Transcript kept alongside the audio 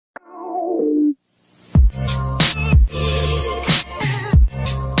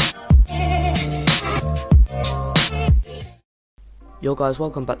Yo guys,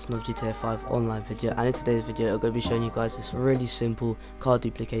 welcome back to another GTA 5 online video, and in today's video I'm going to be showing you guys this really simple car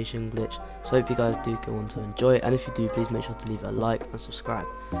duplication glitch. So I hope you guys do go on to enjoy it, and if you do, please make sure to leave a like and subscribe.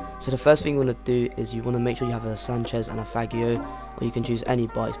 So the first thing you want to do is you want to make sure you have a Sanchez and a Fagio, or you can choose any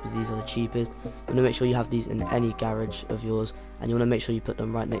bikes because these are the cheapest. You want to make sure you have these in any garage of yours, and you want to make sure you put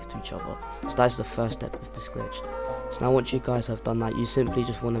them right next to each other. So that's the first step of this glitch. So now once you guys have done that, you simply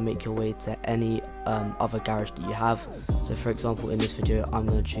just want to make your way to any other garage that you have. So for example, in this video I'm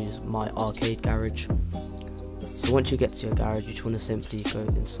going to choose my arcade garage. So once you get to your garage, you just want to simply go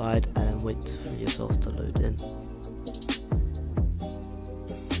inside and then wait for yourself to load in.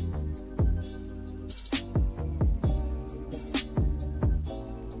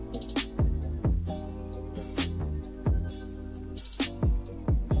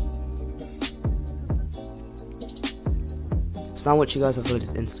 So now once you guys have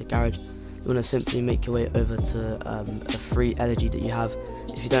loaded into the garage, you want to simply make your way over to a free LED that you have.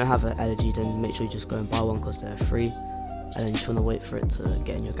 If you don't have an LED, then make sure you just go and buy one because they're free, and then you just want to wait for it to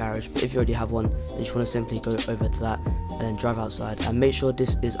get in your garage. But if you already have one, then you just want to simply go over to that and then drive outside, and make sure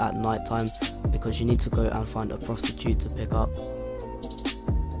this is at night time because you need to go and find a prostitute to pick up.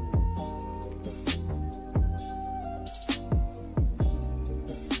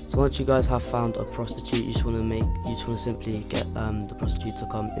 So once you guys have found a prostitute, you just want to simply get the prostitute to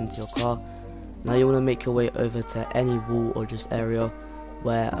come into your car. Now you want to make your way over to any wall or just area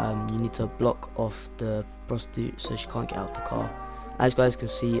where you need to block off the prostitute so she can't get out the car. As you guys can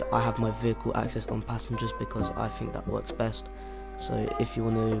see, I have my vehicle access on passengers because I think that works best. So if you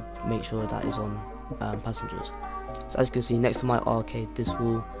want to make sure that is on passengers. So as you can see, next to my arcade, this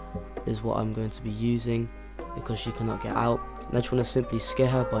wall is what I'm going to be using because she cannot get out. And I just want to simply scare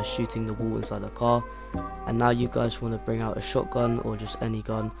her by shooting the wall inside the car. And now you guys want to bring out a shotgun or just any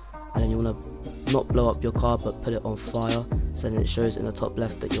gun, and then you want to not blow up your car but put it on fire, so then it shows in the top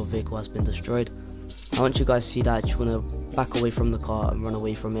left that your vehicle has been destroyed. Now once you guys see that, you want to back away from the car and run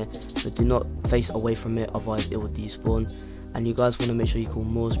away from it, but do not face away from it, otherwise it will despawn. And you guys want to make sure you call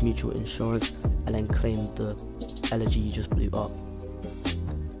Moore's Mutual Insurance and then claim the LG you just blew up.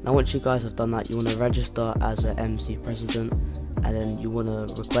 Now once you guys have done that, you want to register as an MC president, and then you want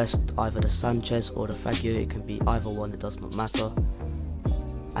to request either the Sanchez or the Fagio. It can be either one, it does not matter.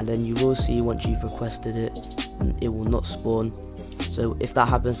 And then you will see once you've requested it, it will not spawn. So if that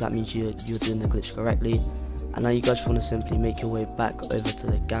happens, that means you're doing the glitch correctly. And now you guys want to simply make your way back over to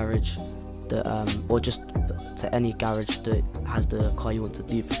the garage, or just to any garage that has the car you want to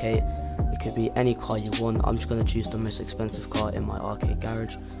duplicate. It could be any car you want. I'm just going to choose the most expensive car in my arcade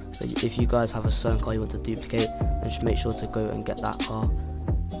garage. So if you guys have a certain car you want to duplicate, then just make sure to go and get that car.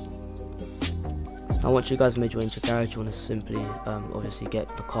 So now once you guys made your way into your garage, you want to simply obviously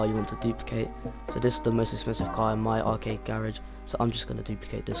get the car you want to duplicate. So this is the most expensive car in my arcade garage, so I'm just going to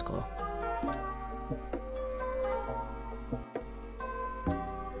duplicate this car.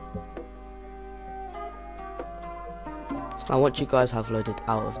 So now once you guys have loaded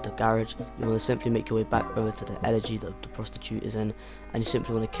out of the garage, you want to simply make your way back over to the LG that the prostitute is in, and you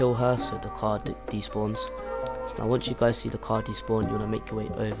simply want to kill her so the car despawns. So now once you guys see the car despawn, you want to make your way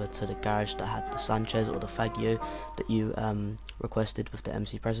over to the garage that had the Sanchez or the Fagio that you requested with the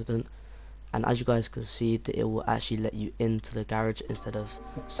MC president. And as you guys can see, that it will actually let you into the garage instead of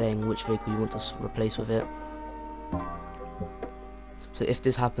saying which vehicle you want to replace with it. So if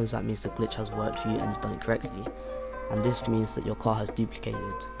this happens, that means the glitch has worked for you and you've done it correctly, and this means that your car has duplicated.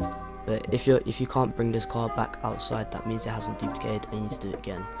 But if you can't bring this car back outside, that means it hasn't duplicated and you need to do it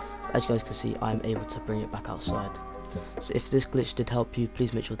again. As you guys can see, I'm able to bring it back outside. So if this glitch did help you,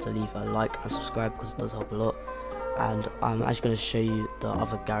 please make sure to leave a like and subscribe because it does help a lot. And I'm actually going to show you the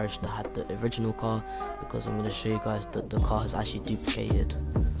other garage that had the original car, because I'm going to show you guys that the car has actually duplicated.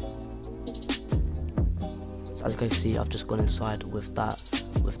 So as you guys see, I've just gone inside with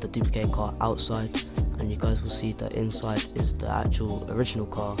the duplicated car outside, and you guys will see that inside is the actual original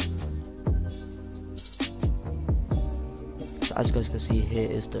car. So as you guys can see, here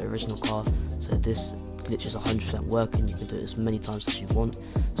is the original car. So this glitch is 100% working. You can do it as many times as you want.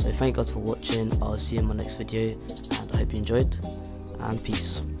 So thank you guys for watching. I'll see you in my next video, and I hope you enjoyed, and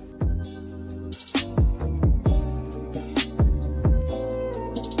peace.